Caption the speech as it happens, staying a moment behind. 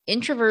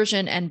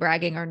Introversion and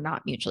bragging are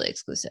not mutually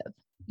exclusive.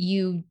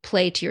 You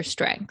play to your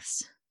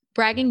strengths.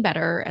 Bragging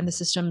better and the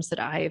systems that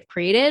I have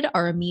created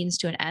are a means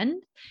to an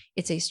end.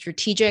 It's a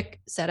strategic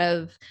set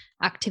of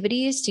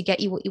activities to get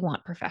you what you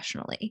want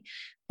professionally.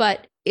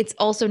 But it's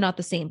also not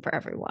the same for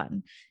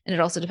everyone. And it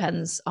also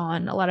depends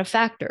on a lot of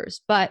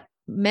factors. But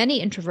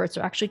many introverts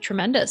are actually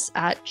tremendous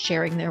at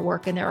sharing their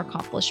work and their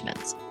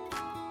accomplishments.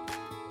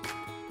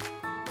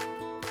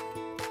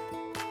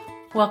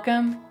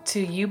 Welcome to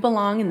You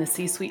Belong in the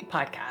C-Suite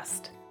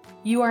podcast.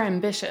 You are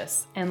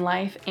ambitious in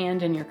life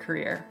and in your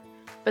career,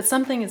 but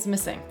something is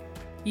missing.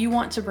 You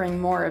want to bring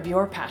more of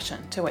your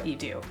passion to what you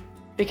do.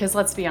 Because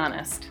let's be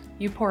honest,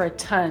 you pour a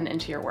ton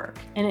into your work,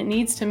 and it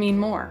needs to mean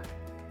more.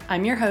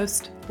 I'm your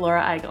host,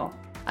 Laura Eigel.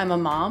 I'm a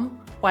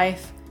mom,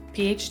 wife,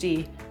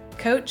 PhD,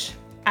 coach,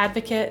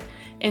 advocate,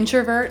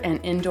 introvert, and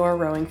indoor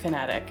rowing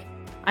fanatic.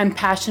 I'm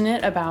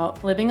passionate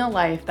about living a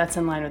life that's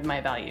in line with my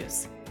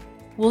values.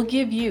 We'll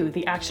give you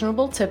the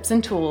actionable tips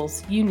and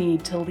tools you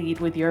need to lead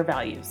with your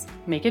values,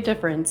 make a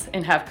difference,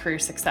 and have career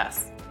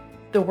success.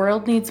 The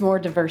world needs more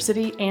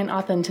diversity and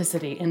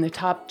authenticity in the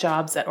top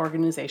jobs at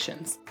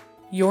organizations.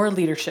 Your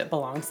leadership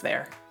belongs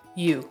there.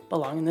 You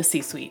belong in the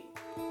C-Suite.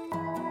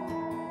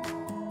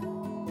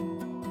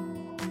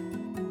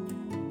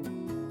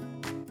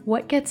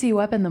 What gets you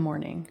up in the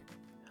morning?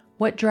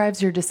 What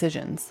drives your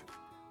decisions?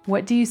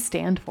 What do you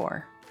stand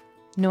for?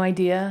 No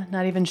idea,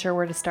 not even sure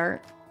where to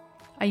start?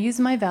 I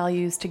use my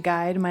values to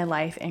guide my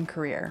life and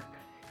career.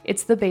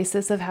 It's the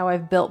basis of how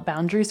I've built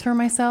boundaries for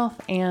myself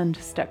and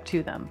stuck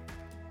to them.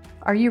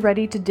 Are you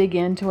ready to dig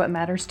into what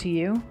matters to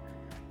you?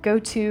 Go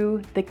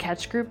to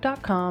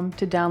thecatchgroup.com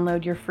to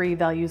download your free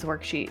values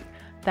worksheet.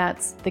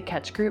 That's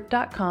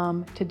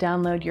thecatchgroup.com to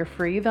download your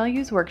free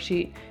values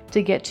worksheet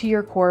to get to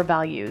your core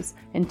values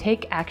and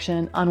take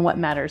action on what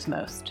matters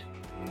most.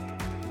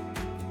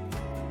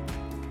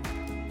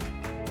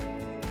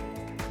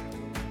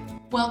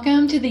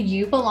 Welcome to the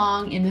You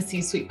Belong in the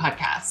C-Suite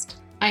podcast.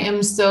 I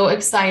am so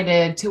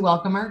excited to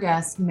welcome our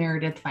guest,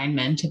 Meredith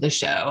Fineman, to the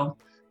show.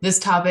 This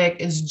topic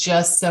is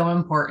just so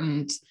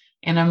important,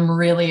 and I'm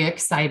really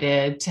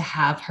excited to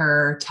have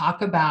her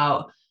talk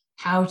about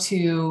how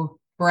to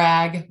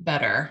brag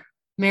better.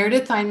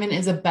 Meredith Fineman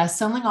is a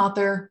best-selling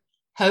author,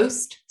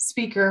 host,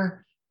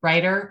 speaker,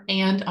 writer,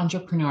 and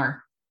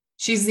entrepreneur.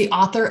 She's the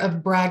author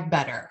of Brag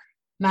Better,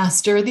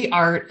 Master the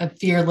Art of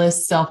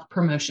Fearless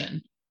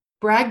Self-Promotion.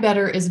 Brag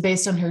Better is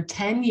based on her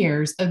 10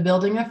 years of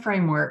building a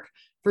framework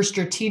for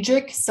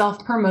strategic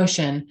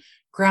self-promotion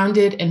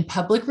grounded in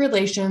public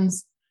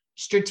relations,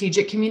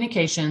 strategic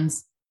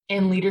communications,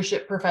 and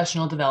leadership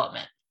professional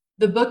development.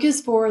 The book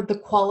is for the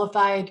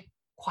qualified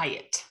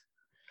quiet,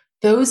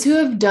 those who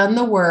have done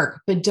the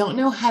work but don't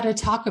know how to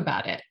talk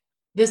about it.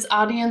 This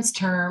audience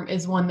term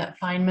is one that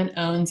Fineman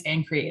owns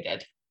and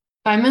created.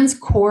 Fineman's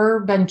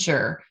core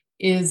venture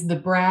is the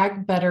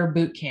Brag Better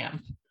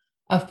Bootcamp,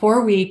 a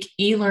 4-week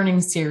e-learning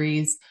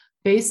series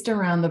based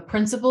around the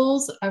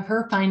principles of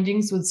her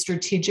findings with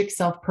strategic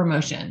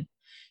self-promotion.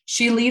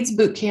 She leads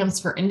boot camps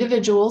for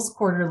individuals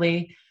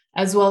quarterly,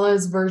 as well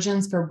as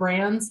versions for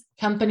brands,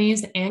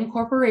 companies, and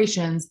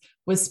corporations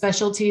with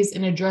specialties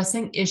in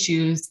addressing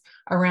issues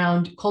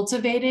around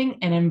cultivating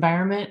an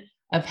environment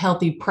of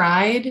healthy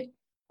pride,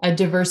 a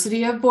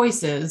diversity of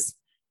voices,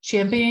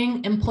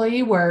 championing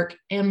employee work,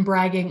 and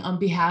bragging on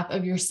behalf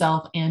of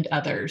yourself and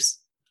others.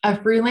 A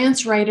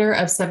freelance writer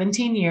of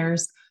 17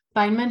 years,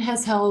 Fineman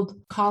has held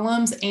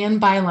columns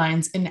and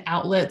bylines in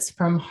outlets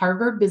from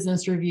Harvard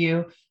Business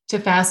Review to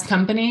Fast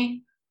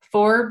Company,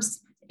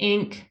 Forbes,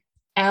 Inc.,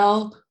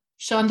 Elle,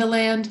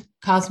 Shondaland,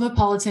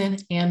 Cosmopolitan,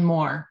 and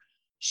more.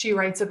 She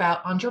writes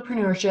about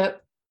entrepreneurship,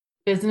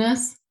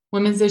 business,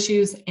 women's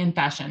issues, and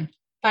fashion.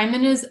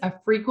 Fineman is a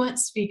frequent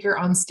speaker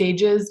on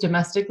stages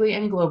domestically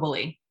and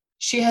globally.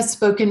 She has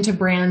spoken to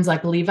brands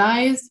like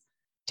Levi's,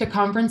 to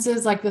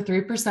conferences like the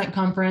 3%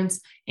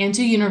 Conference, and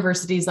to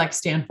universities like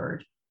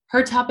Stanford.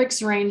 Her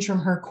topics range from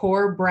her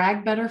core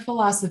Brag Better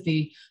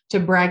philosophy to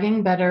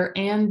bragging better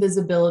and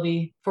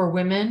visibility for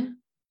women,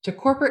 to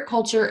corporate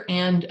culture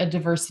and a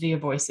diversity of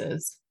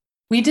voices.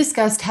 We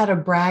discussed how to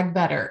brag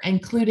better,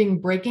 including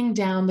breaking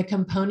down the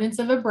components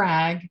of a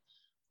brag,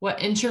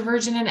 what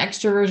introversion and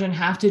extroversion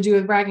have to do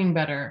with bragging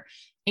better,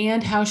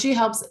 and how she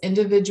helps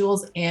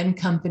individuals and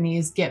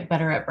companies get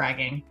better at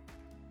bragging.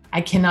 I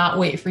cannot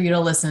wait for you to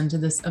listen to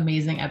this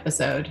amazing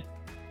episode.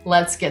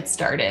 Let's get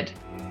started.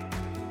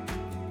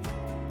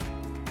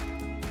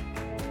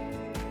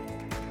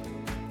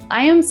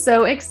 I am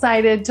so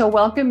excited to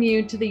welcome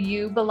you to the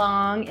You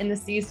Belong in the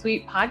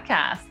C-Suite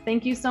podcast.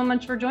 Thank you so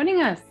much for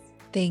joining us.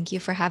 Thank you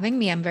for having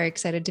me. I'm very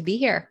excited to be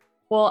here.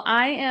 Well,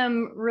 I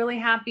am really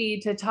happy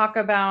to talk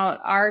about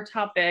our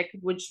topic,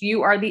 which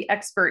you are the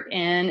expert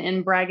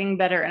in bragging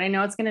better. And I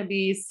know it's going to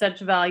be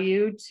such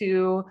value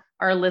to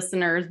our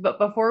listeners. But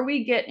before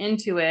we get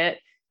into it,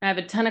 I have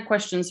a ton of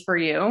questions for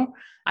you.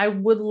 I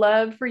would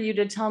love for you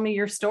to tell me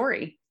your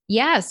story.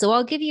 Yeah, so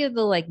I'll give you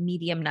the like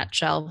medium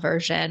nutshell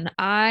version.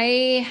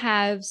 I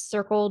have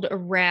circled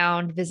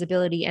around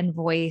visibility and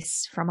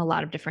voice from a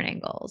lot of different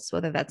angles,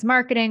 whether that's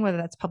marketing, whether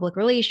that's public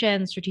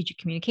relations, strategic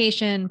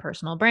communication,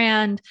 personal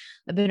brand.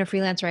 I've been a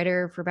freelance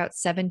writer for about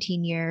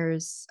 17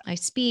 years. I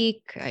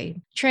speak, I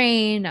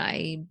train,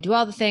 I do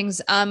all the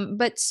things.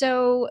 But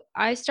so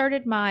I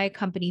started my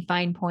company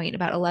Fine Point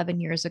about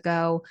 11 years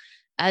ago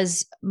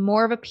as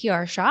more of a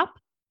PR shop.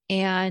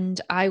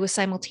 And I was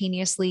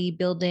simultaneously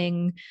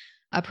building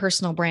a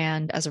personal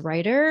brand as a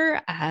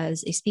writer,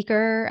 as a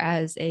speaker,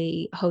 as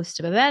a host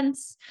of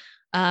events,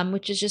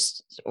 which is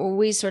just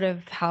always sort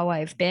of how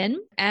I've been.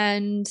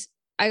 And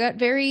I got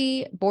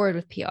very bored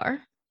with PR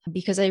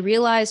because I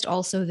realized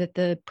also that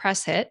the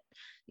press hit,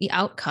 the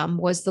outcome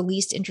was the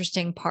least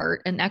interesting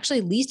part and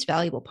actually least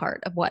valuable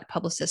part of what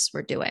publicists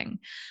were doing,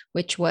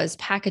 which was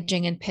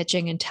packaging and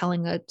pitching and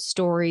telling a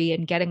story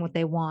and getting what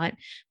they want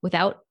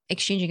without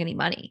exchanging any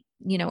money.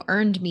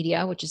 Earned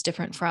media, which is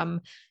different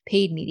from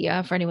paid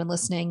media for anyone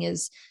listening,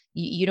 is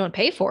you don't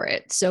pay for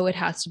it. So it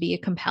has to be a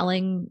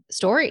compelling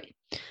story.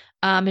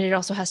 And it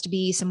also has to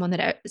be something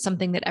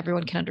that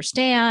everyone can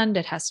understand.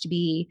 It has to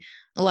be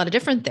a lot of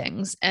different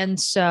things. And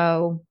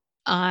so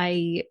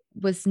I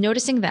was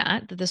noticing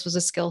that this was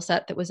a skill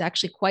set that was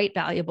actually quite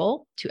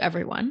valuable to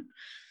everyone,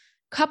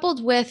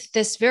 coupled with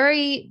this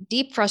very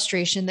deep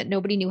frustration that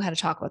nobody knew how to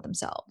talk about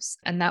themselves.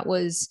 And that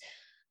was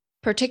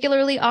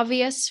particularly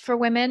obvious for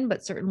women,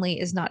 but certainly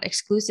is not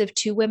exclusive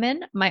to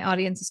women. My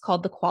audience is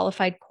called the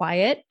qualified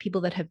quiet, people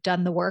that have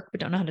done the work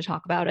but don't know how to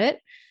talk about it.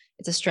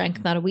 It's a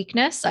strength, not a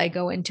weakness. I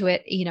go into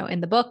it,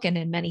 in the book and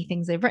in many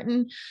things I've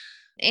written.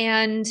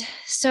 And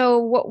so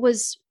what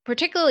was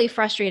particularly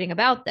frustrating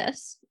about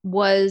this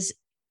was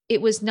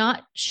it was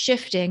not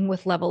shifting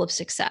with level of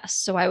success.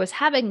 So I was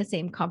having the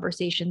same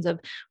conversations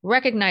of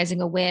recognizing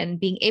a win,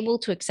 being able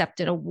to accept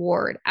an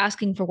award,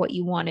 asking for what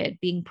you wanted,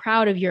 being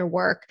proud of your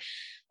work,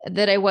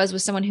 that I was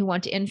with someone who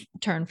wanted to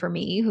intern for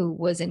me, who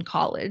was in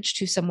college,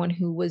 to someone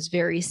who was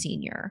very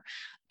senior.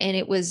 And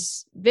it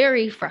was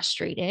very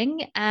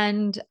frustrating.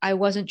 And I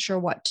wasn't sure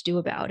what to do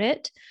about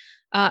it.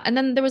 And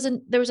then there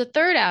was a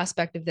third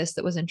aspect of this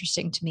that was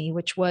interesting to me,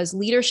 which was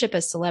leadership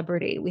as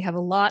celebrity. We have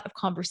a lot of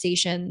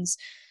conversations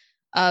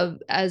of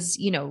as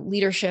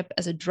leadership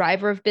as a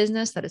driver of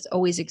business that has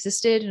always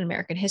existed in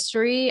American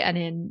history and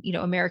in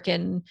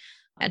American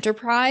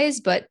enterprise,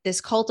 but this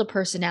cult of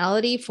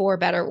personality, for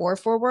better or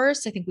for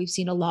worse, I think we've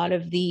seen a lot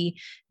of the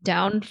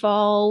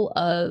downfall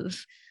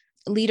of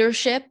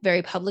leadership,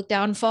 very public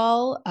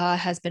downfall,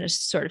 has been a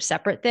sort of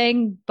separate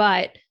thing.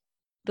 But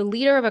the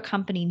leader of a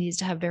company needs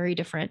to have very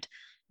different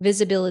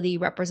visibility,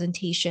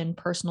 representation,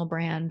 personal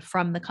brand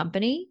from the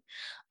company.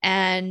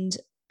 And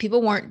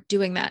people weren't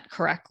doing that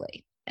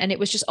correctly. And it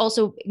was just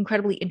also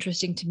incredibly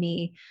interesting to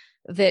me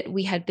that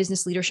we had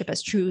business leadership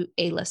as true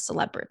A-list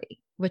celebrity,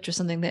 which was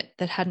something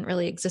that hadn't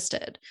really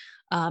existed.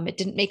 It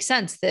didn't make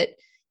sense that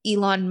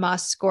Elon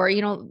Musk, or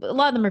a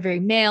lot of them are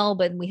very male,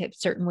 but we have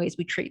certain ways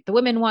we treat the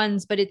women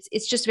ones. But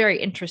it's just very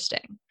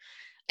interesting.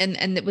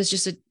 And it was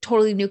just a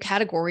totally new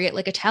category at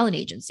like a talent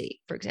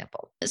agency, for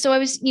example. So I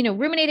was,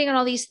 ruminating on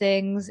all these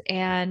things,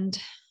 and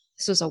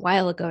this was a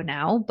while ago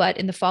now, but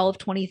in the fall of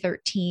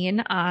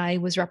 2013, I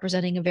was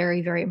representing a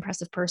very, very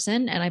impressive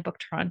person, and I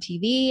booked her on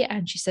TV.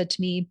 And she said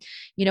to me,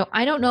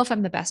 I don't know if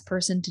I'm the best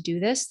person to do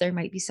this. There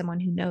might be someone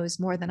who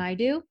knows more than I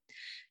do.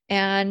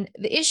 And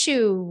the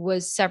issue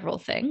was several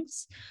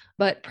things,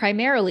 but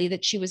primarily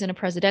that she was in a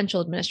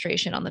presidential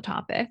administration on the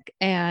topic.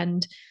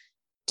 And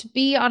to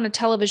be on a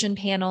television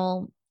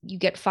panel, you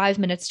get 5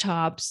 minutes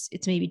tops.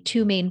 It's maybe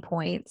two main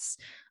points.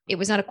 It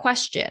was not a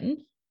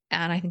question.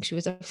 And I think she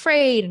was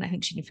afraid, and I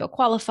think she didn't feel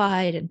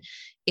qualified. And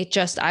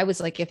I was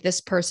like, if this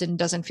person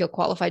doesn't feel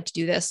qualified to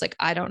do this, like,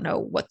 I don't know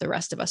what the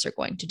rest of us are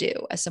going to do,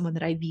 as someone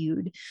that I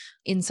viewed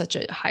in such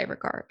a high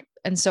regard.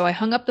 And so I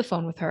hung up the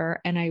phone with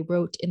her, and I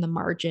wrote in the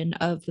margin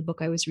of the book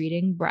I was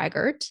reading,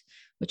 braggart,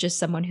 which is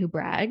someone who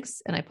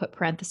brags. And I put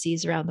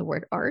parentheses around the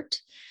word art.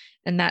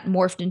 And that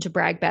morphed into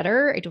brag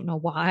better. I don't know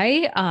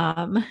why,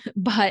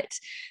 but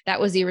that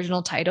was the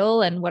original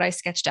title. And what I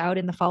sketched out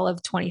in the fall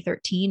of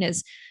 2013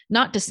 is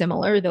not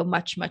dissimilar, though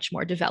much, much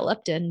more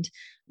developed and,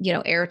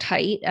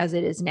 airtight as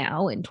it is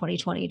now in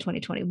 2020,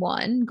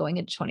 2021, going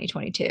into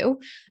 2022.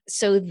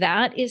 So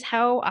that is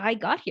how I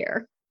got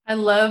here. I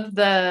love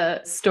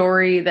the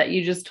story that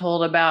you just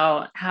told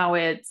about how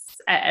it's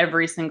at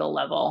every single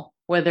level,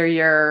 whether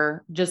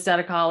you're just out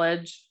of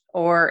college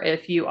or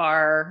if you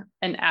are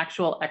an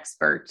actual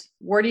expert.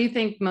 Where do you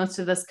think most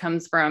of this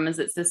comes from? Is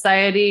it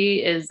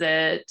society? Is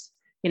it,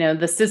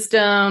 the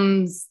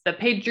systems, the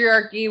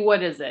patriarchy?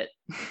 What is it?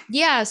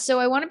 Yeah. So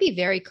I want to be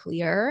very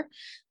clear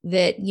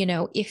that,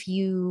 if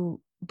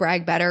you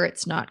brag better,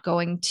 it's not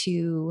going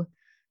to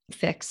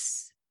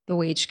fix the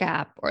wage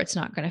gap, or it's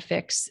not going to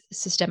fix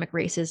systemic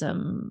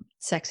racism,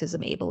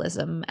 sexism,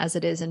 ableism as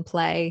it is in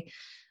play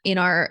in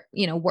our,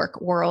 work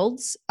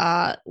worlds.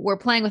 We're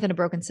playing within a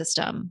broken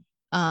system.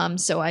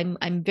 So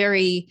I'm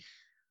very,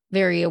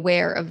 very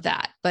aware of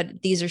that.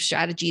 But these are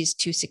strategies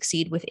to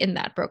succeed within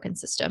that broken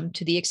system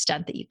to the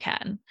extent that you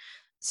can.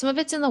 Some of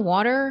it's in the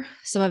water,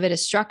 some of it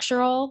is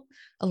structural.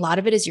 A lot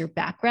of it is your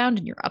background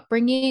and your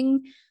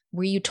upbringing.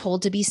 Were you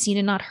told to be seen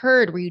and not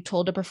heard? Were you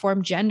told to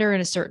perform gender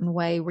in a certain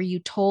way? Were you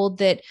told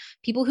that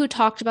people who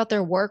talked about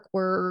their work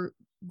were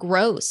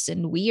gross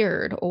and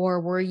weird?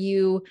 Or were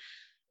you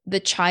the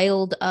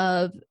child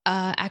of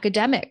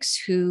academics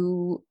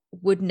who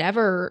would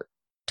never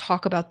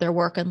talk about their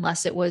work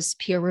unless it was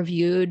peer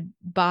reviewed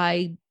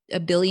by a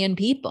billion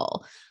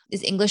people?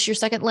 Is English your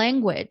second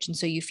language? And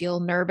so you feel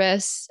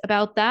nervous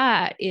about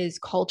that. Is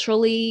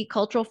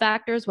cultural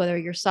factors, whether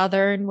you're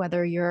Southern,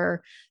 whether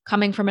you're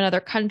coming from another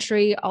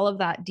country, all of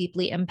that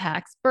deeply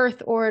impacts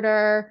birth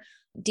order,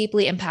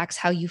 deeply impacts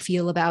how you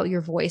feel about your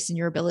voice and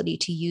your ability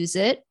to use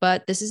it.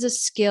 But this is a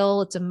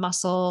skill, it's a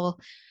muscle,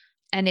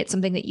 and it's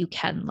something that you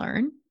can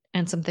learn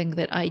and something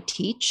that I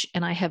teach.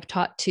 And I have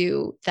taught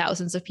to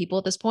thousands of people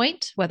at this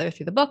point, whether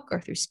through the book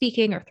or through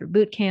speaking or through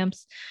boot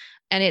camps.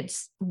 And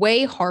it's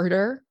way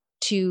harder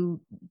to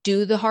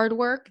do the hard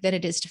work than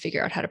it is to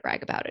figure out how to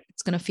brag about it.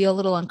 It's going to feel a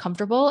little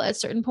uncomfortable at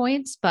certain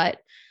points, but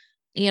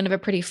you have a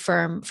pretty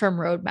firm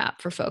roadmap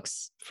for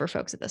folks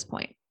at this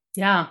point.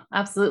 Yeah,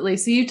 absolutely.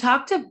 So you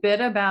talked a bit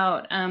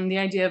about the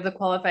idea of the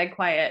qualified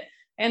quiet.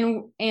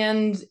 And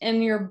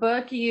in your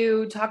book,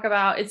 you talk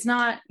about it's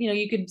not,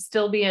 you could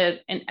still be an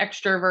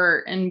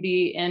extrovert and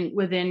be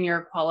within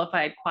your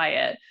qualified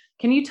quiet.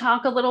 Can you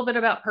talk a little bit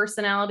about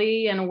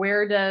personality and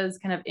where does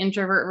kind of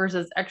introvert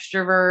versus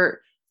extrovert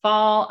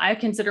fall? I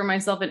consider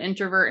myself an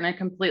introvert and I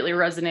completely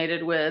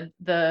resonated with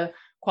the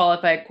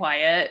qualified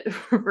quiet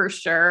for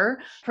sure.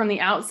 From the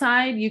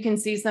outside, you can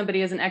see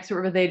somebody as an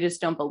extrovert, but they just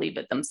don't believe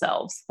it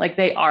themselves. Like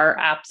they are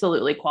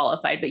absolutely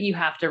qualified, but you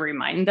have to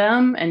remind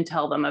them and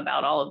tell them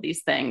about all of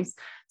these things.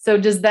 So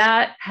does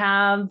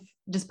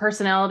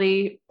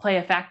personality play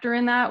a factor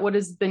in that? What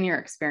has been your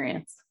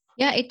experience?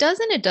 Yeah, it does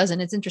and it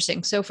doesn't. It's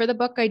interesting. So for the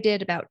book, I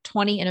did about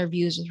 20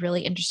 interviews with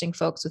really interesting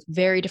folks with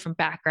very different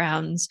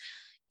backgrounds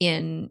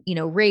in,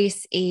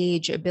 race,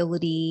 age,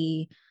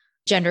 ability,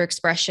 gender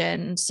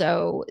expression.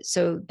 So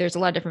there's a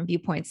lot of different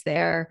viewpoints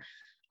there.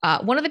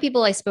 One of the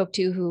people I spoke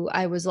to who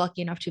I was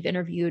lucky enough to have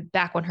interviewed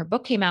back when her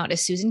book came out is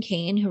Susan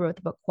Cain, who wrote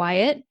the book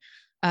Quiet,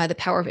 The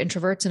Power of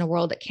Introverts in a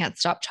World That Can't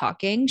Stop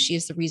Talking. She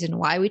is the reason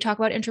why we talk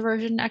about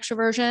introversion and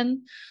extroversion.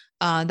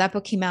 That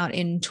book came out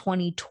in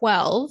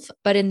 2012,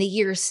 but in the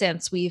years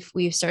since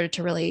we've started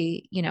to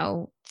really,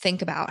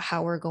 think about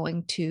how we're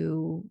going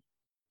to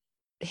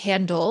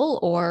handle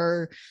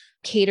or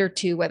cater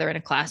to, whether in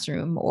a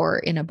classroom or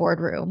in a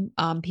boardroom,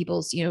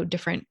 people's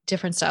different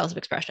styles of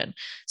expression.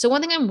 So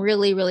one thing I'm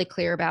really, really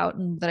clear about,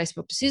 and that I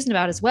spoke to Susan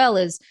about as well,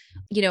 is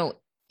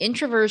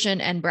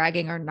introversion and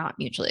bragging are not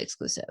mutually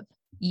exclusive.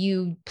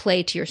 You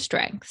play to your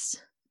strengths.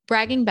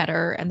 Bragging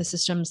better and the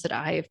systems that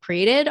I have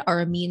created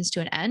are a means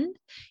to an end.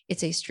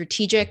 It's a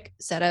strategic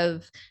set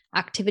of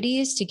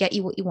activities to get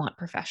you what you want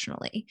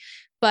professionally.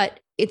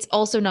 But it's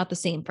also not the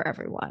same for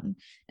everyone.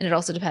 And it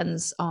also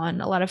depends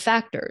on a lot of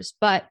factors.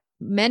 But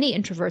many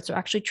introverts are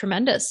actually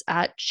tremendous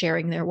at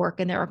sharing their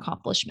work and their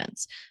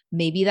accomplishments.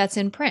 Maybe that's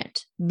in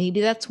print. Maybe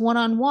that's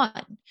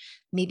one-on-one.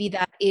 Maybe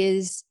that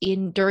is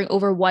during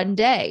over one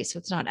day. So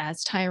it's not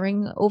as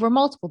tiring over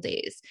multiple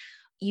days.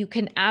 You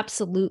can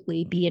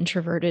absolutely be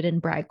introverted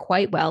and brag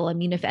quite well. I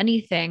mean, if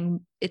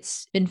anything,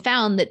 it's been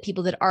found that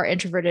people that are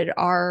introverted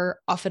are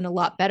often a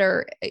lot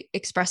better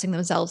expressing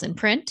themselves in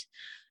print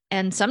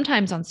and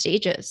sometimes on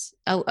stages.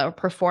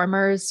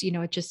 Performers,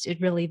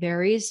 it really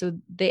varies. So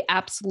they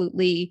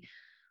absolutely,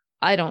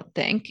 I don't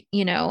think,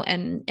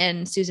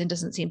 and Susan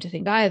doesn't seem to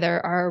think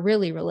either, are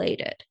really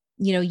related.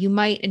 You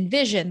might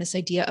envision this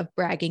idea of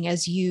bragging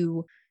as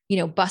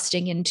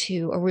busting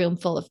into a room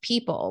full of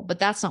people, but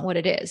that's not what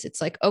it is.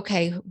 It's like,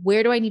 okay,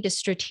 where do I need to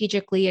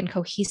strategically and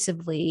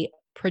cohesively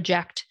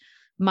project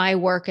my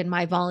work and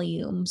my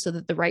volume so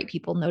that the right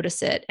people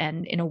notice it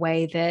and in a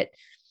way that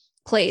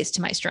plays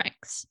to my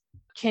strengths?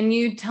 Can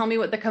you tell me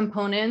what the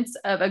components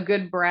of a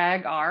good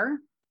brag are?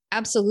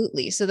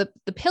 Absolutely. So the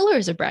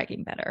pillars of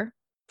bragging better,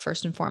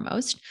 first and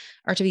foremost,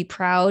 are to be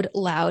proud,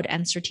 loud,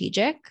 and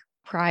strategic.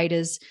 Pride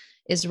is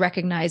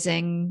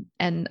recognizing,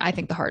 and I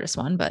think the hardest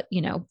one, but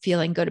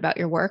feeling good about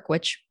your work,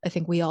 which I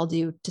think we all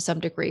do to some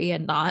degree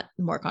and not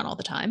work on all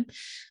the time.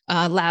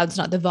 Loud's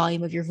not the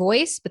volume of your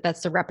voice, but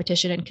that's the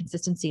repetition and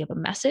consistency of a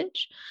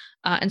message.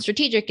 And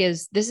strategic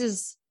is this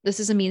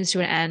is a means to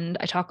an end.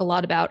 I talk a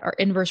lot about our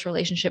inverse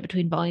relationship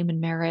between volume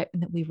and merit,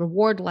 and that we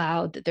reward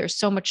loud, that there's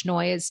so much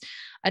noise.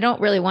 I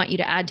don't really want you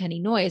to add to any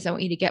noise. I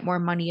want you to get more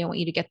money. I want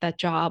you to get that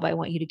job. I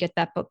want you to get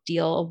that book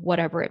deal,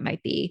 whatever it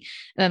might be.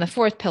 And then the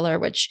fourth pillar,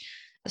 which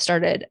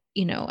started,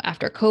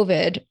 after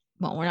COVID.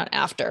 Well, we're not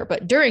after,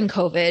 but during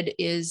COVID,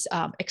 is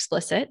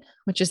explicit,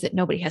 which is that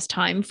nobody has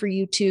time for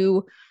you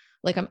to,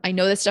 I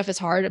know this stuff is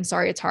hard. I'm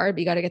sorry it's hard, but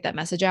you got to get that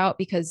message out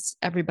because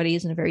everybody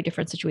is in a very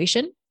different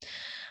situation.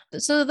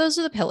 So those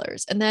are the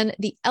pillars. And then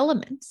the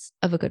elements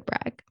of a good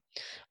brag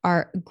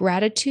are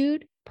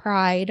gratitude,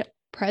 pride,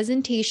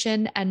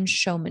 presentation, and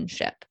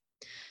showmanship.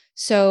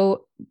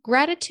 So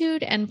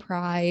gratitude and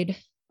pride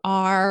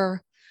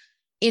are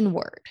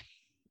inward.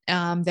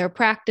 They're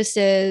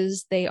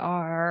practices. They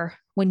are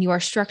when you are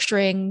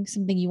structuring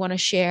something you want to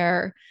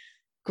share,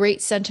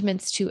 great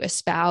sentiments to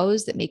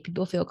espouse that make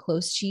people feel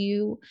close to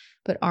you,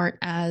 but aren't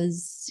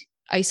as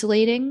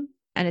isolating.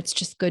 And it's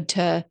just good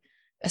to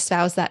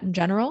espouse that in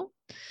general.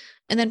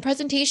 And then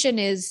presentation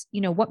is,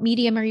 what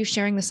medium are you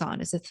sharing this on?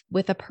 Is it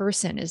with a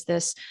person? Is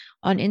this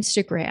on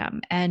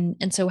Instagram? And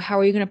so how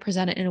are you going to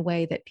present it in a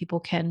way that people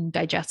can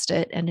digest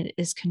it and it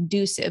is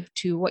conducive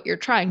to what you're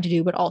trying to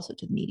do, but also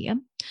to the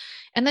medium?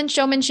 And then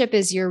showmanship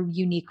is your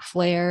unique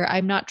flair.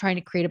 I'm not trying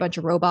to create a bunch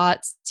of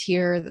robots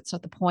here. That's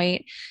not the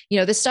point.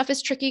 This stuff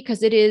is tricky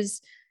because it is,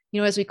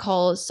 as we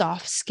call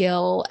soft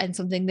skill and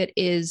something that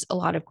is a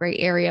lot of gray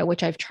area,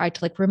 which I've tried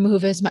to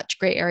remove as much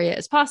gray area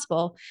as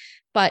possible.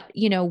 But,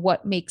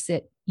 what makes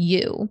it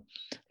you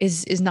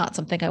is not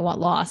something I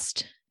want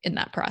lost in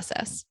that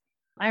process.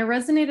 I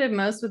resonated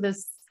most with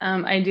this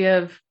idea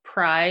of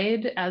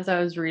pride as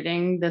I was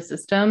reading the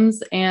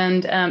systems.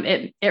 And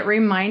it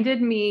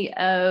reminded me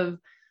of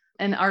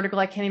an article,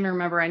 I can't even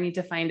remember, I need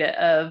to find it,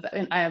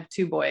 and I have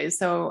 2 boys.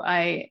 So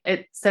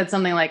it said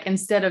something like,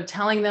 instead of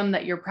telling them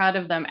that you're proud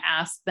of them,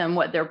 ask them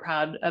what they're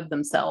proud of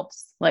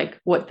themselves, like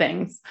what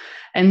things.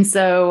 And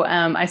so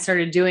I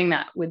started doing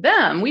that with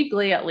them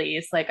weekly, at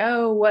least, like,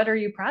 oh, what are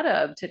you proud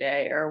of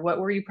today? Or what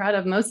were you proud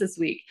of most this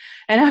week?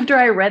 And after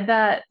I read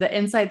that, the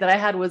insight that I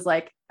had was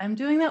like, I'm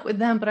doing that with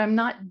them, but I'm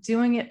not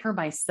doing it for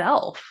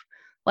myself.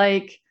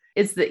 Like,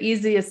 it's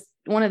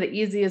one of the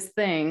easiest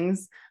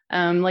things.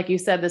 Like you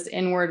said, this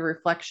inward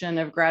reflection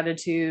of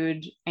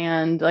gratitude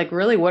and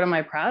really, what am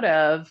I proud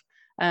of?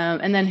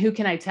 And then who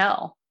can I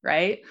tell?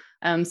 Right.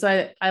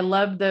 So I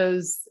love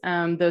those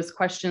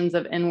questions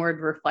of inward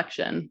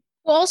reflection.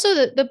 Well, also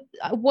the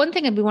one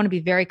thing that we want to be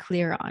very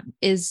clear on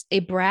is a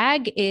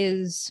brag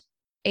is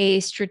a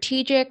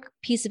strategic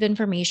piece of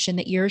information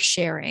that you're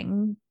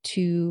sharing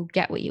to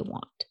get what you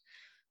want,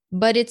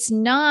 but it's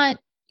not,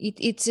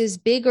 it's as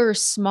big or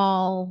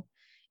small.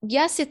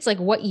 Yes, it's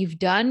what you've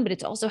done, but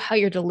it's also how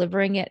you're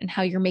delivering it and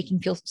how you're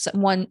making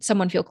someone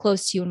feel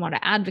close to you and want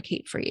to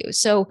advocate for you.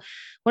 So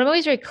what I'm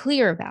always very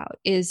clear about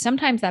is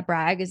sometimes that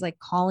brag is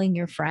calling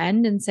your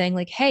friend and saying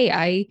hey,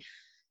 I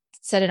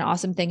said an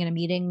awesome thing in a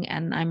meeting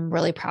and I'm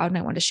really proud and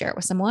I want to share it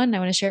with someone. I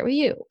want to share it with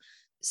you.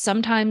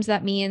 Sometimes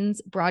that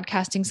means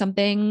broadcasting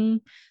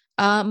something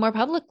more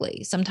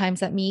publicly.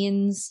 Sometimes that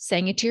means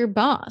saying it to your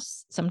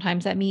boss.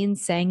 Sometimes that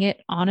means saying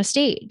it on a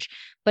stage,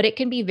 but it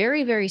can be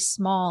very, very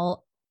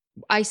small.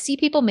 I see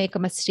people make a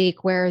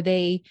mistake where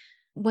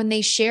when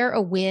they share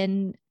a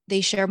win,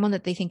 they share one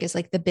that they think is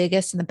the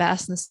biggest and the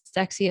best and the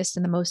sexiest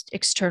and the most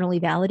externally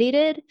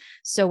validated.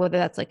 So whether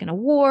that's an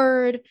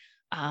award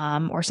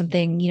or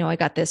something, I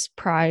got this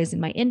prize in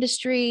my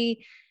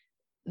industry,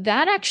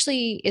 that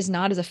actually is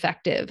not as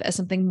effective as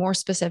something more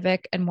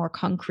specific and more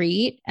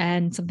concrete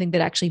and something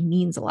that actually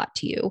means a lot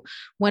to you.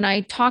 When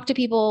I talk to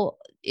people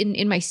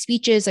in my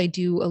speeches, I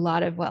do a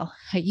lot of, I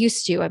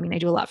used to, I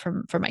do a lot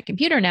from my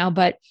computer now,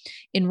 but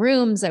in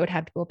rooms, I would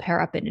have people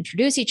pair up and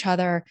introduce each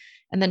other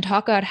and then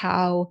talk about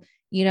how,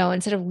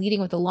 instead of leading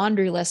with a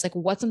laundry list,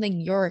 what's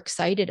something you're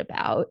excited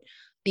about,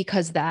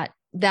 because that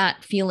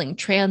feeling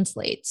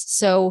translates.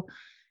 So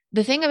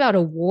the thing about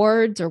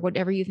awards or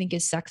whatever you think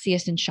is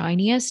sexiest and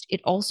shiniest, it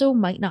also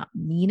might not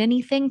mean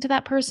anything to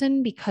that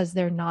person because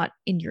they're not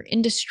in your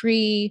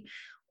industry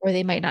or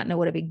they might not know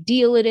what a big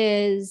deal it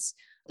is.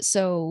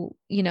 So,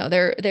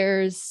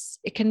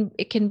 it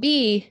can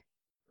be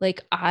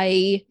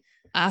I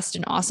asked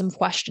an awesome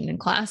question in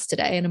class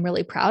today and I'm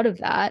really proud of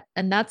that.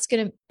 And that's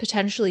going to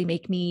potentially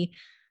make me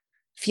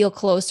feel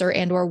closer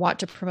and or want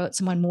to promote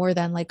someone more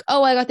than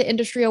oh, I got the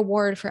industry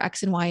award for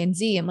X and Y and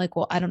Z. I'm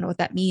well, I don't know what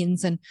that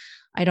means. And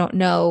I don't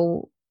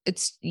know.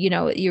 It's,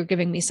 you're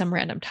giving me some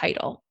random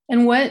title.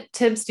 And what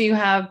tips do you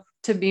have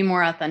to be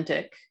more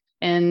authentic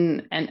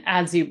and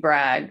as you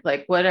brag?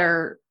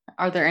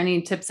 Are there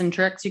any tips and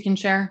tricks you can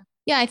share?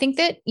 Yeah, I think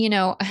that,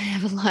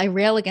 I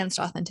rail against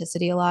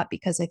authenticity a lot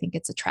because I think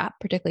it's a trap,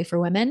 particularly for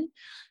women.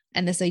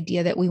 And this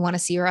idea that we want to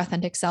see your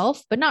authentic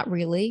self, but not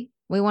really.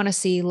 We want to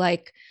see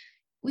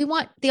we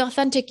want the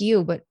authentic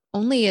you, but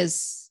only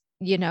as,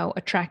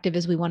 attractive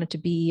as we want it to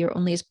be, or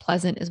only as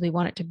pleasant as we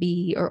want it to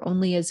be, or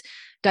only as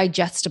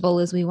digestible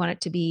as we want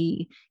it to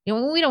be.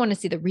 We don't want to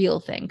see the real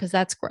thing because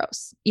that's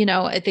gross.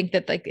 I think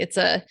that it's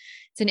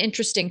an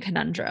interesting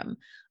conundrum.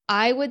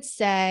 I would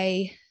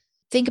say,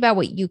 think about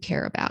what you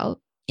care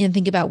about and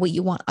think about what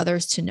you want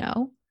others to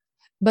know.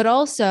 But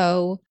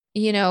also,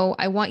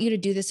 I want you to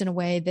do this in a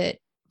way that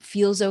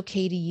feels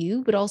okay to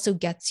you, but also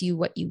gets you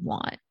what you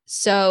want.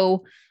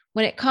 So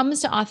when it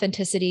comes to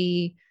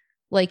authenticity,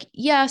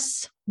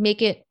 yes,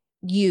 make it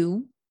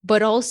you,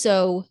 but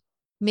also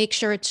make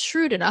sure it's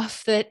shrewd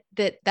enough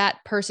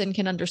that person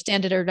can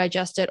understand it or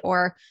digest it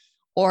or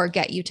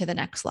get you to the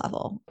next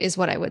level is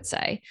what I would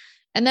say.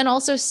 And then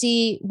also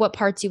see what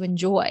parts you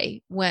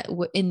enjoy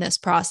in this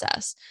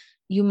process.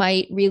 You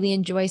might really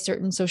enjoy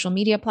certain social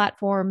media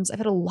platforms. I've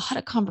had a lot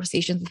of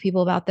conversations with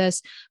people about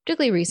this,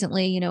 particularly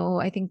recently.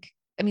 I think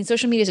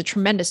social media is a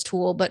tremendous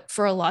tool, but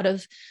for a lot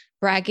of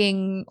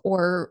bragging,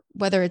 or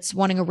whether it's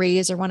wanting a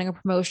raise or wanting a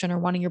promotion or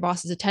wanting your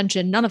boss's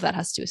attention, none of that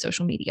has to do with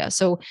social media.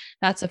 So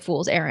that's a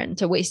fool's errand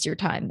to waste your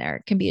time there.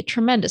 It can be a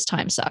tremendous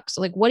time suck.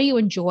 So like, what do you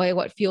enjoy?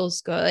 What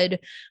feels good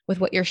with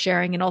what you're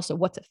sharing? And also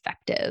what's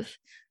effective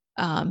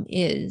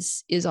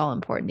is all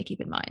important to keep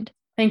in mind.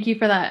 Thank you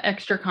for that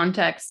extra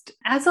context.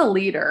 As a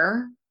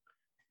leader,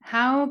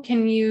 how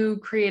can you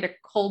create a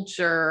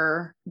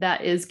culture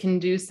that is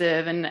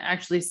conducive and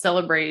actually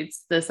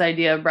celebrates this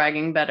idea of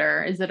bragging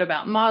better? Is it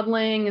about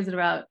modeling? Is it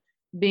about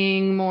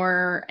being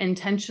more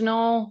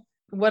intentional?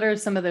 What are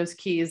some of those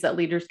keys that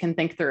leaders can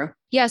think through?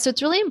 Yeah, so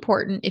it's really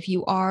important that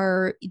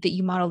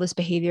you model this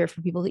behavior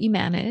for people that you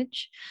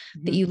manage,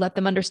 that you let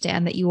them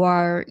understand that you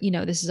are,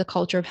 this is a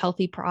culture of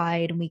healthy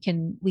pride, and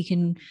we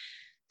can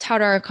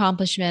tout our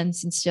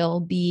accomplishments and still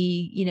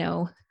be,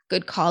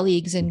 good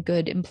colleagues and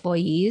good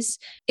employees.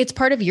 It's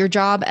part of your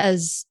job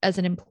as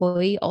an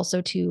employee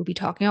also to be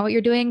talking about what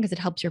you're doing, because it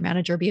helps your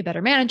manager be a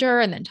better manager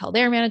and then tell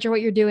their manager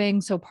what you're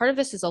doing. So part of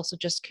this is also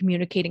just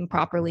communicating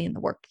properly in the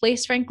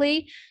workplace,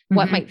 frankly.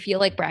 What might feel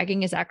like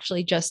bragging is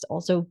actually just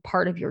also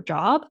part of your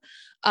job.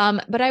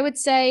 But I would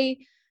say,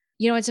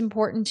 it's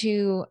important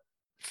to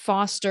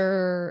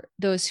foster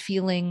those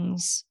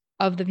feelings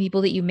of the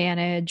people that you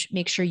manage.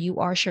 Make sure you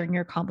are sharing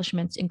your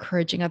accomplishments,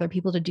 encouraging other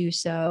people to do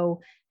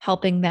so,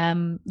 helping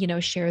them,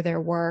 share their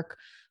work.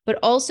 But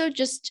also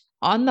just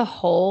on the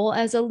whole,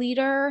 as a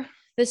leader,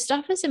 this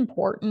stuff is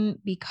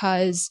important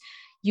because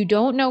you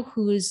don't know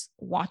who's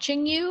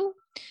watching you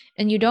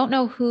and you don't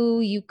know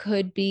who you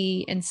could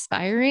be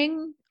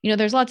inspiring.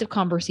 There's lots of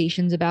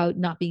conversations about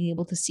not being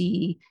able to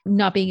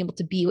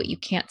be what you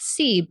can't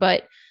see.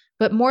 But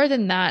more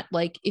than that,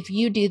 like if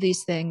you do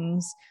these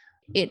things,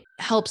 it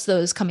helps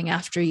those coming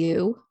after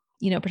you,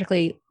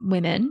 particularly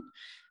women,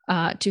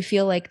 to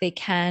feel like they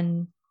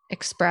can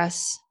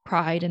express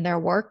pride in their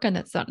work, and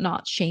that's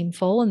not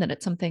shameful, and that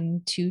it's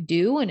something to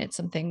do, and it's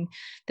something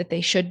that they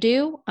should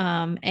do.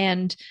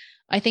 And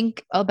I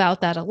think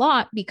about that a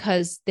lot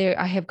because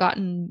I have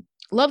gotten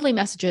lovely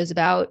messages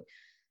about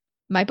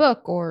my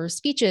book or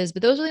speeches,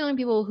 but those are the only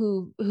people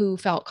who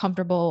felt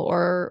comfortable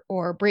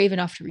or brave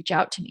enough to reach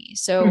out to me.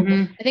 So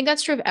I think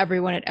that's true of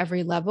everyone at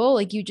every level.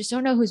 Like you just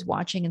don't know who's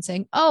watching and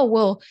saying, oh,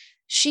 well,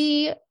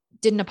 she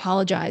didn't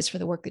apologize for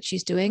the work that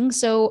she's doing,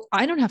 so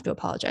I don't have to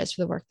apologize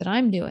for the work that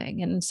I'm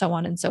doing, and so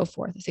on and so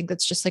forth. I think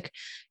that's just like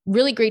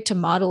really great to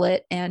model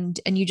it, and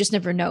you just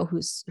never know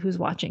who's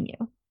watching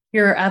you.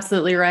 You're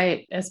absolutely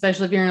right.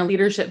 Especially if you're in a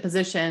leadership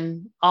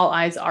position, all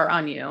eyes are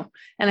on you.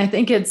 And I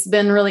think it's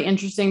been really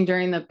interesting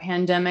during the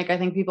pandemic. I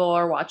think people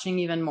are watching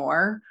even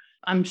more.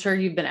 I'm sure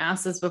you've been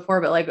asked this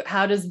before, but like,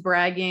 how does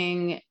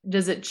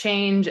it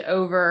change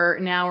over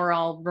now we're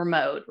all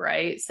remote,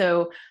 right?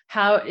 So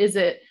how is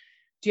it,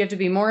 do you have to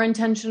be more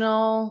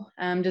intentional?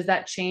 Does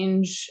that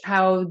change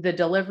how the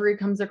delivery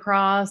comes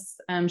across?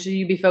 Should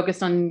you be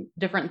focused on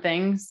different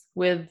things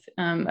with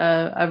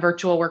a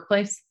virtual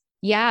workplace?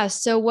 Yeah.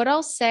 So what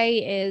I'll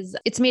say is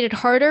it's made it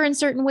harder in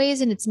certain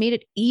ways and it's made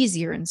it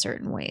easier in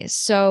certain ways.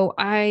 So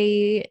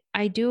I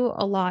do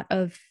a lot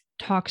of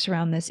talks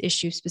around this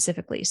issue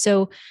specifically.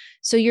 So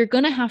you're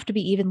going to have to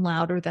be even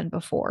louder than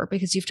before,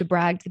 because you have to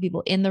brag to the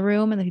people in the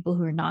room and the people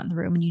who are not in the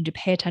room, and you need to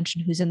pay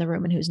attention who's in the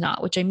room and who's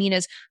not, which I mean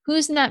is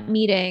who's in that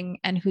meeting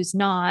and who's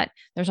not.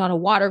 There's not a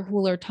water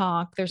cooler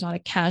talk. There's not a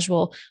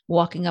casual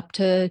walking up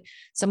to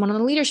someone on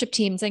the leadership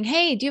team saying,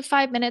 hey, do you have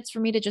 5 minutes for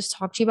me to just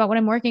talk to you about what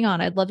I'm working on?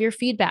 I'd love your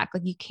feedback.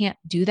 Like you can't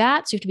do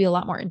that. So you have to be a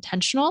lot more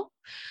intentional.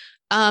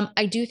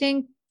 I do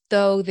think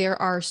though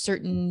there are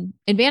certain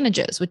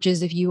advantages, which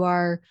is if you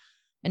are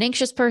an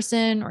anxious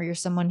person or you're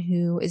someone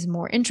who is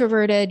more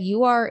introverted,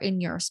 you are in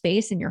your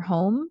space in your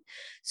home.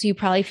 So you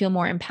probably feel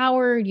more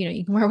empowered.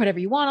 You can wear whatever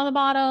you want on the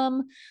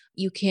bottom.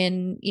 You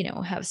can,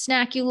 have a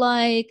snack you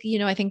like.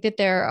 I think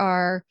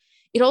that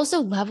it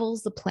also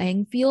levels the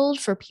playing field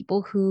for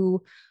people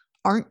who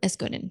aren't as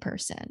good in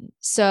person.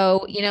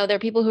 So, there are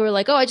people who are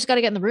like, oh, I just got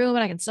to get in the room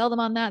and I can sell them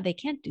on that. They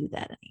can't do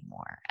that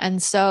anymore.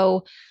 And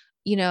so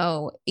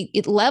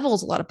it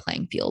levels a lot of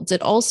playing fields.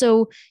 It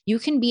also, you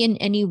can be in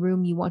any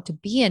room you want to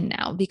be in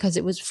now, because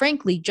it was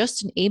frankly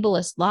just an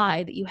ableist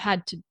lie that you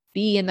had to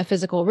be in the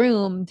physical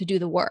room to do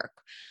the work,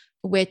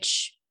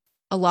 which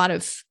a lot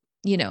of,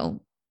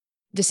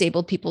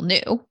 disabled people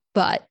knew.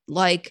 But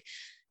like,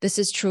 this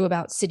is true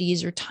about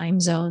cities or time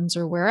zones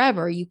or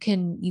wherever. You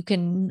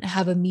can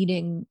have a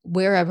meeting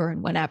wherever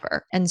and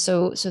whenever. And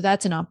so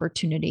that's an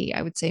opportunity,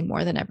 I would say,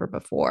 more than ever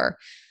before.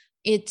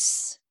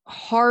 It's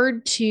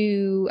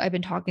I've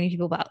been talking to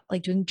people about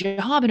like doing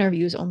job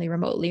interviews only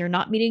remotely or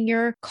not meeting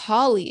your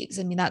colleagues.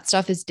 I mean, that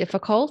stuff is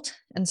difficult.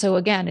 And so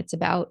again, it's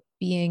about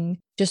being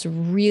just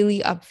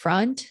really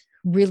upfront,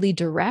 really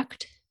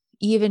direct,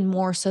 even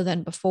more so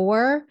than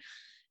before.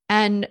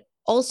 And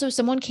also,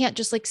 someone can't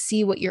just like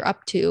see what you're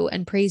up to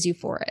and praise you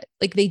for it.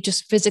 Like they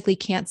just physically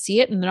can't see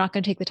it, and they're not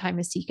going to take the time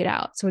to seek it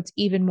out. So it's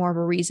even more of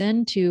a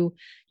reason to,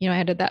 I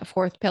added that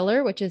fourth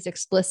pillar, which is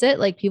explicit.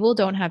 Like people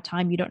don't have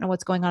time. You don't know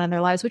what's going on in their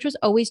lives, which was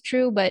always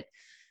true, but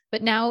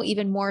now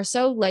even more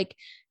so, like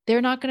they're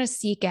not going to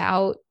seek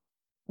out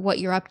what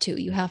you're up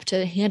to. You have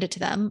to hand it to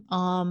them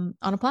on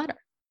a platter.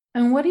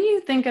 And what do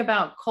you think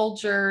about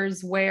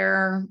cultures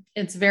where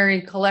it's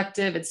very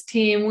collective, it's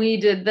team, we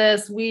did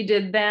this, we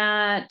did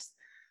that?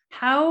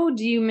 How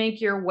do you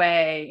make your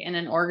way in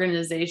an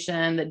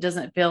organization that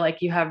doesn't feel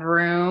like you have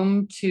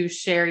room to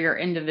share your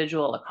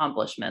individual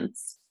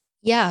accomplishments?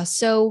 Yeah.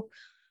 So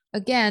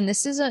again,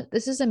 this is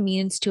a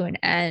means to an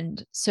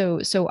end. So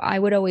I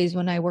would always,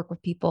 when I work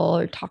with people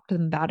or talk to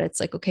them about it,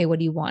 it's like, okay, what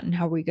do you want and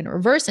how are we going to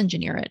reverse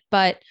engineer it?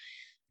 But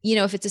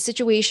if it's a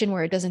situation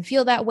where it doesn't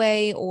feel that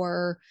way,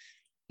 or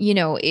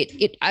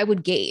I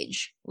would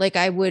gauge, like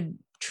I would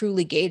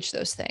truly gauge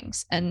those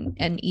things, and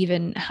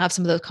even have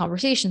some of those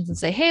conversations and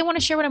say, hey, I want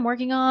to share what I'm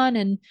working on,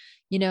 and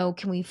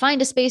can we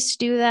find a space to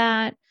do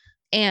that?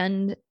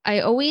 And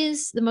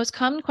the most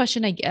common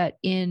question I get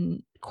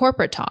in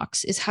corporate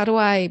talks is, how do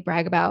I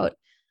brag about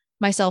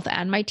myself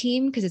and my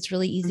team? Because it's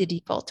really easy to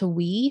default to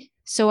we.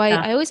 So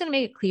Yeah. I always want to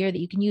make it clear that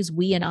you can use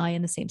we and I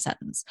in the same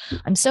sentence.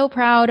 I'm so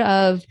proud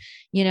of,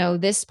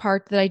 this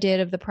part that I did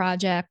of the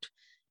project.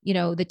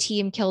 The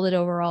team killed it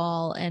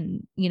overall.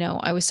 And,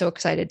 I was so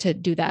excited to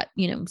do that,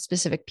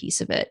 specific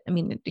piece of it. I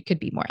mean, it could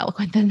be more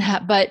eloquent than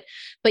that, but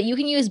you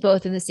can use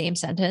both in the same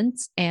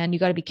sentence, and you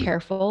got to be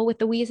careful with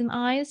the we's and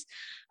I's.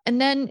 And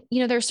then,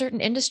 there are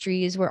certain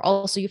industries where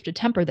also you have to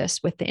temper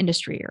this with the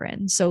industry you're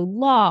in. So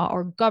law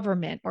or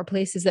government or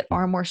places that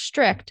are more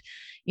strict,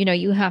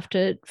 you have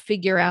to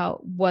figure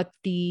out what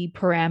the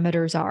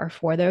parameters are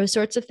for those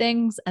sorts of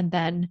things, and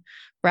then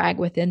brag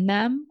within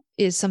them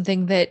is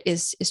something that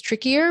is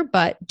trickier,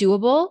 but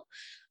doable.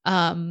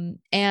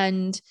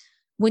 And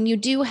when you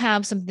do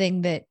have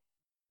something that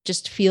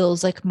just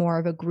feels like more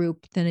of a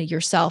group than a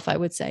yourself, I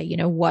would say,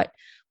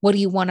 what do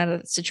you want out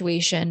of the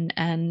situation?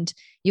 And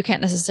you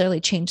can't necessarily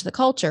change the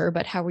culture,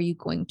 but how are you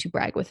going to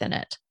brag within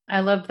it?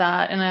 I love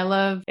that. And I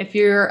love, if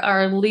you're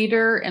a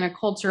leader in a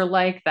culture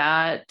like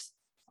that,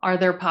 are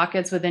there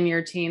pockets within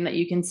your team that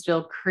you can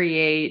still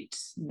create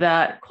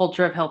that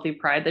culture of healthy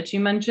pride that you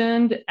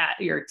mentioned at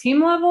your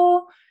team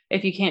level?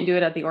 If you can't do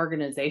it at the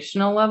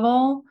organizational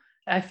level,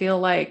 I feel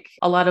like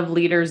a lot of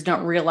leaders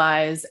don't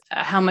realize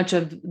how much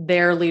of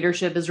their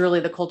leadership is really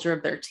the culture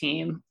of their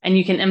team. And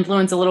you can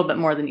influence a little bit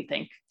more than you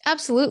think.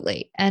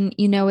 Absolutely. And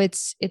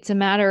it's a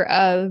matter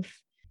of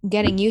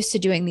getting used to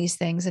doing these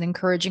things and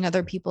encouraging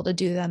other people to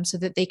do them so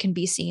that they can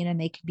be seen and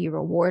they can be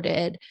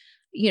rewarded.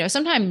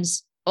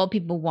 Sometimes all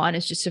people want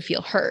is just to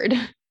feel heard.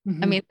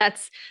 Mm-hmm. I mean,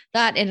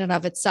 that in and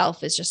of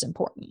itself is just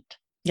important.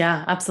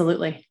 Yeah,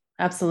 absolutely.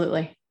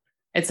 Absolutely.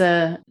 It's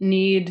a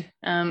need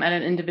at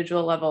an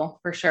individual level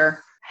for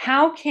sure.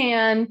 How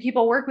can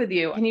people work with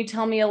you? Can you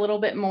tell me a little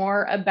bit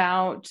more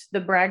about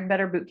the Brag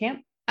Better Bootcamp?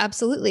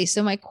 Absolutely.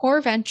 So my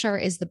core venture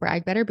is the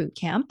Brag Better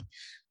Bootcamp,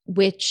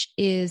 which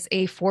is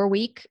a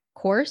 4-week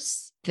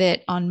course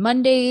that on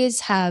Mondays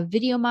have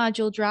video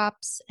module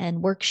drops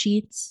and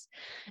worksheets.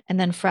 And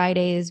then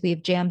Fridays we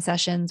have jam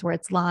sessions where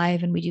it's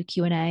live and we do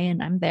Q&A,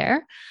 and I'm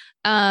there.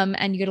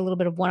 And you get a little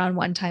bit of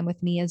one-on-one time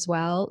with me as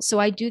well. So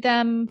I do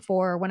them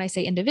for, when I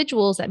say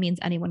individuals, that means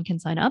anyone can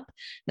sign up.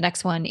 The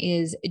next one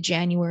is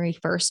January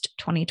 1st,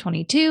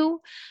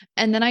 2022.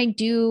 And then I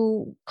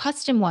do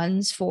custom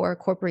ones for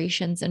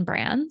corporations and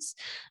brands.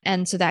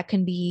 And so that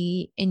can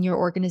be in your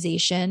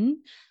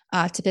organization,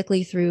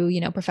 typically through,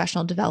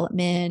 professional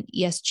development,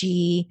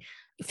 ESG,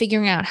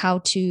 figuring out how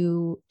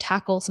to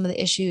tackle some of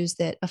the issues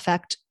that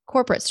affect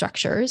corporate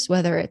structures,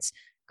 whether it's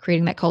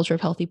creating that culture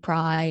of healthy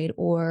pride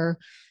or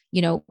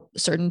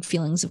certain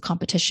feelings of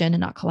competition and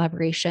not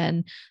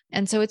collaboration.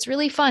 And so it's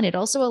really fun. It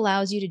also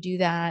allows you to do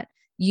that,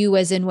 you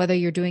as in whether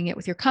you're doing it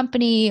with your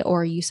company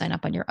or you sign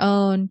up on your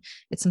own.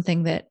 It's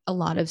something that a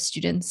lot of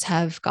students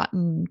have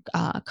gotten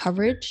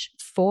coverage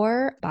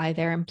for by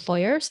their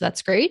employer. So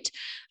that's great.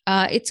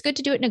 It's good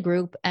to do it in a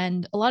group.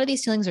 And a lot of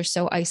these feelings are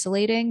so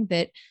isolating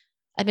that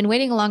I've been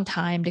waiting a long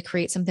time to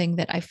create something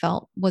that I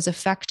felt was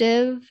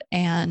effective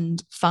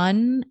and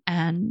fun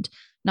and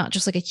not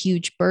just like a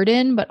huge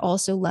burden, but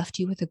also left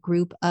you with a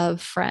group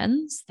of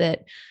friends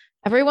that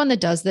everyone that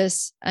does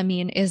this, I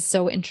mean, is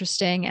so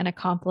interesting and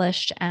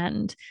accomplished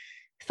and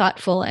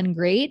thoughtful and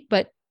great,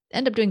 but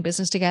end up doing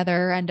business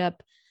together, end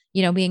up,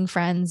 being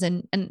friends.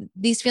 And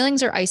these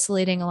feelings are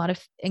isolating. A lot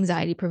of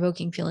anxiety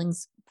provoking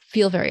feelings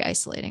feel very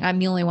isolating. I'm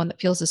the only one that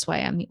feels this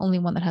way. I'm the only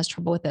one that has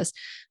trouble with this.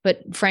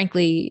 But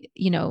frankly,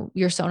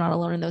 you're so not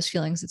alone in those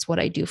feelings. It's what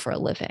I do for a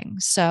living.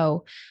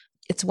 So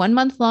it's 1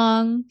 month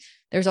long.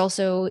 There's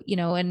also,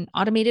 an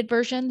automated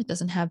version that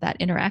doesn't have that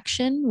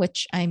interaction,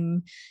 which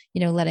I'm,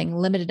 letting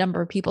limited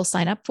number of people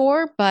sign up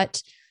for.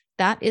 But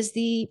that is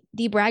the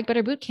Brag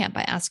Better Bootcamp.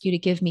 I ask you to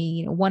give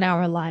me, 1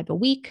 hour live a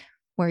week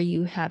where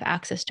you have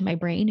access to my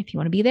brain if you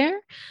want to be there.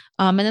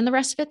 And then the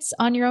rest of it's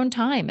on your own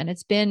time. And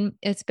it's been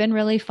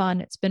really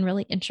fun. It's been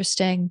really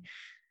interesting.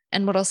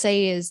 And what I'll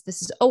say is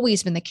this has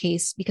always been the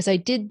case because I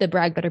did the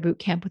Brag Better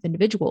Bootcamp with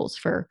individuals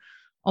for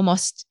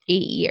almost 8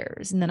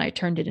 years. And then I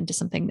turned it into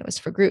something that was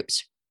for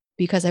groups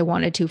because I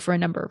wanted to for a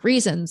number of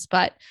reasons,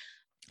 but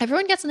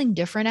everyone gets something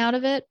different out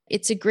of it.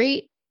 It's a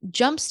great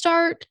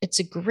jumpstart. It's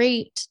a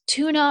great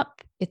tune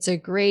up. It's a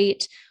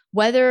great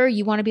whether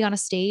you want to be on a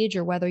stage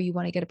or whether you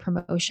want to get a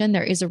promotion,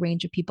 there is a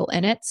range of people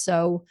in it.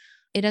 So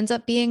it ends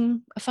up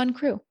being a fun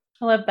crew.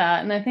 I love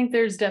that. And I think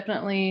there's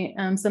definitely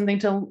something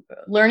to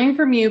learning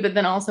from you, but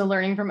then also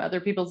learning from other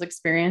people's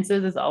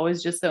experiences is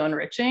always just so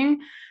enriching.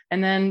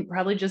 And then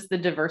probably just the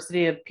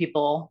diversity of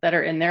people that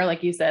are in there.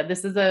 Like you said,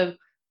 this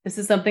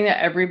is something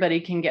that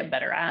everybody can get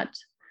better at.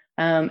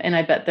 And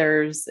I bet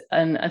there's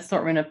an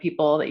assortment of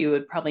people that you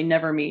would probably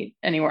never meet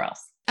anywhere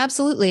else.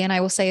 Absolutely. And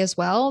I will say as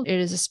well, it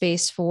is a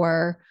space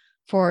for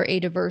a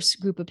diverse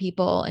group of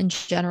people in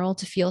general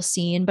to feel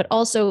seen, but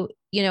also,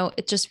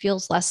 it just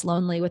feels less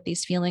lonely with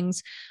these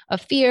feelings of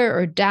fear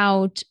or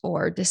doubt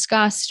or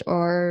disgust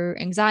or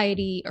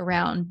anxiety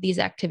around these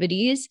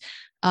activities.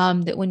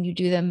 That when you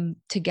do them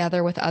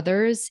together with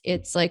others,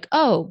 it's like,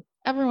 oh,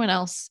 everyone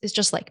else is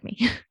just like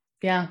me.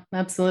 Yeah,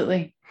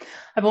 absolutely. I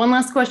have one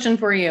last question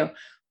for you.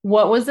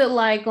 What was it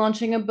like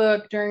launching a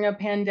book during a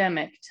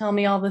pandemic? Tell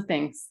me all the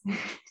things.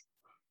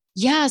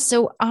 Yeah.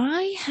 So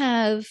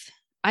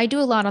I do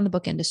a lot on the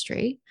book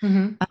industry.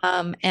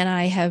 Mm-hmm. And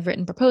I have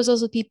written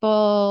proposals with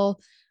people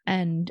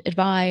and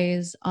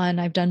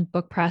I've done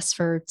book press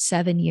for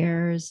 7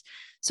 years.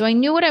 So I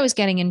knew what I was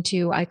getting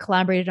into. I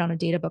collaborated on a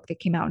data book that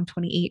came out in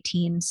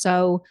 2018.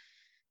 So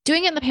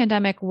doing it in the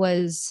pandemic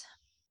was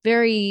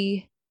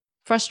very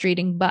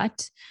frustrating,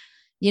 but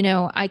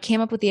I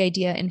came up with the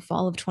idea in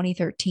fall of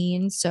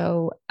 2013.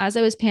 So as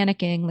I was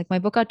panicking, like my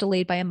book got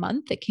delayed by a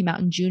month. It came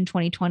out in June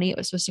 2020. It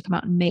was supposed to come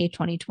out in May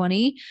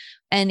 2020.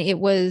 And it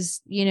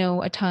was,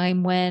 a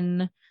time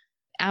when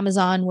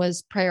Amazon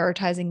was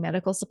prioritizing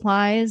medical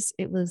supplies.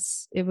 It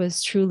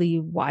was truly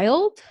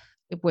wild,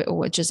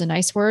 which is a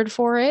nice word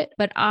for it.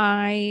 But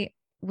I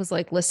was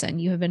like, listen,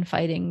 you have been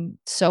fighting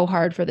so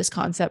hard for this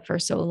concept for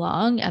so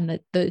long. And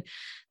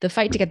the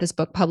fight to get this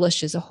book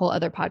published is a whole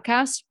other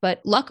podcast.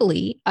 But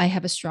luckily, I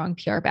have a strong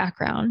PR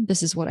background.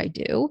 This is what I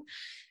do.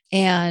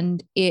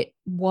 And it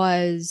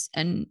was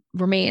and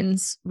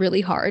remains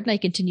really hard. And I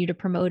continue to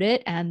promote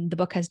it. And the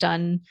book has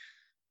done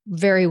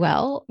very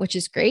well, which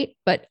is great.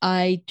 But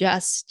I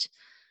just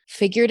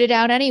figured it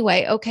out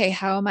anyway. Okay,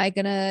 how am I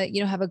going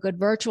to, have a good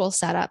virtual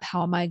setup?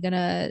 How am I going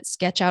to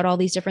sketch out all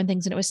these different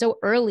things? And it was so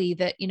early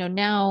that,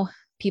 now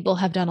people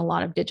have done a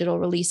lot of digital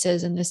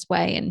releases in this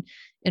way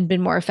and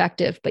been more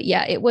effective. But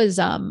yeah, it was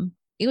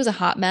a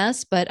hot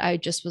mess, but I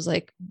just was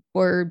like,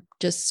 we're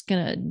just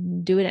going to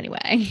do it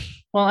anyway.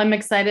 Well, I'm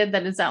excited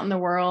that it's out in the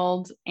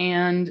world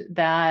and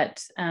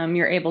that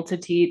you're able to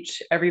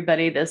teach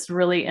everybody this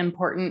really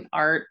important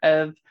art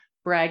of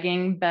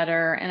bragging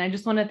better. And I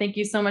just want to thank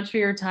you so much for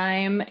your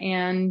time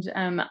and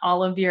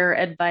all of your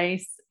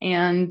advice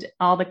and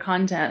all the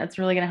content. It's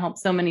really going to help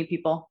so many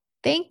people.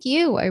 Thank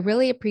you. I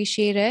really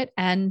appreciate it.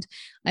 And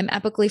I'm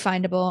epically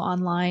findable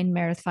online,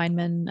 Meredith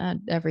Fineman,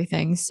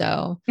 everything.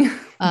 So,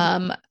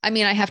 I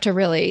have to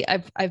really,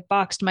 I've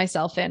boxed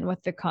myself in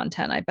with the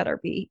content. I better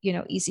be,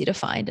 easy to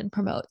find and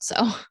promote. So,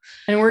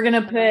 and we're going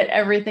to put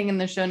everything in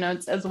the show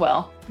notes as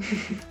well.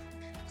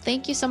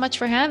 Thank you so much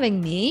for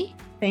having me.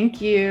 Thank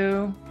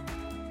you.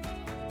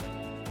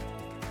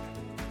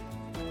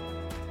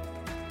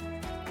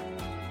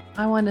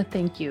 I want to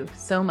thank you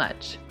so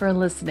much for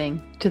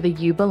listening to the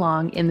You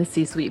Belong in the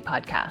C-Suite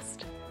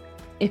podcast.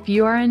 If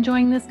you are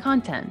enjoying this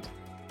content,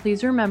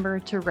 please remember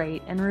to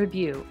rate and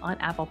review on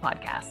Apple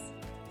Podcasts.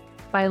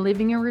 By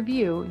leaving a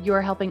review, you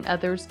are helping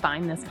others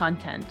find this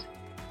content.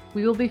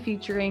 We will be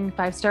featuring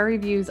 5-star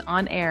reviews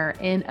on air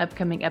in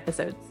upcoming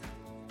episodes.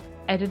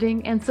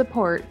 Editing and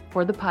support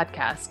for the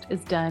podcast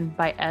is done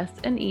by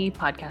S&E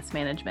Podcast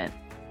Management.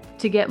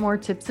 To get more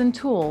tips and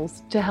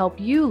tools to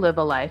help you live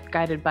a life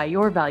guided by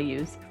your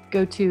values,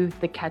 go to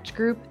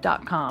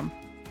thecatchgroup.com.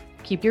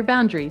 Keep your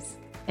boundaries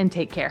and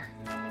take care.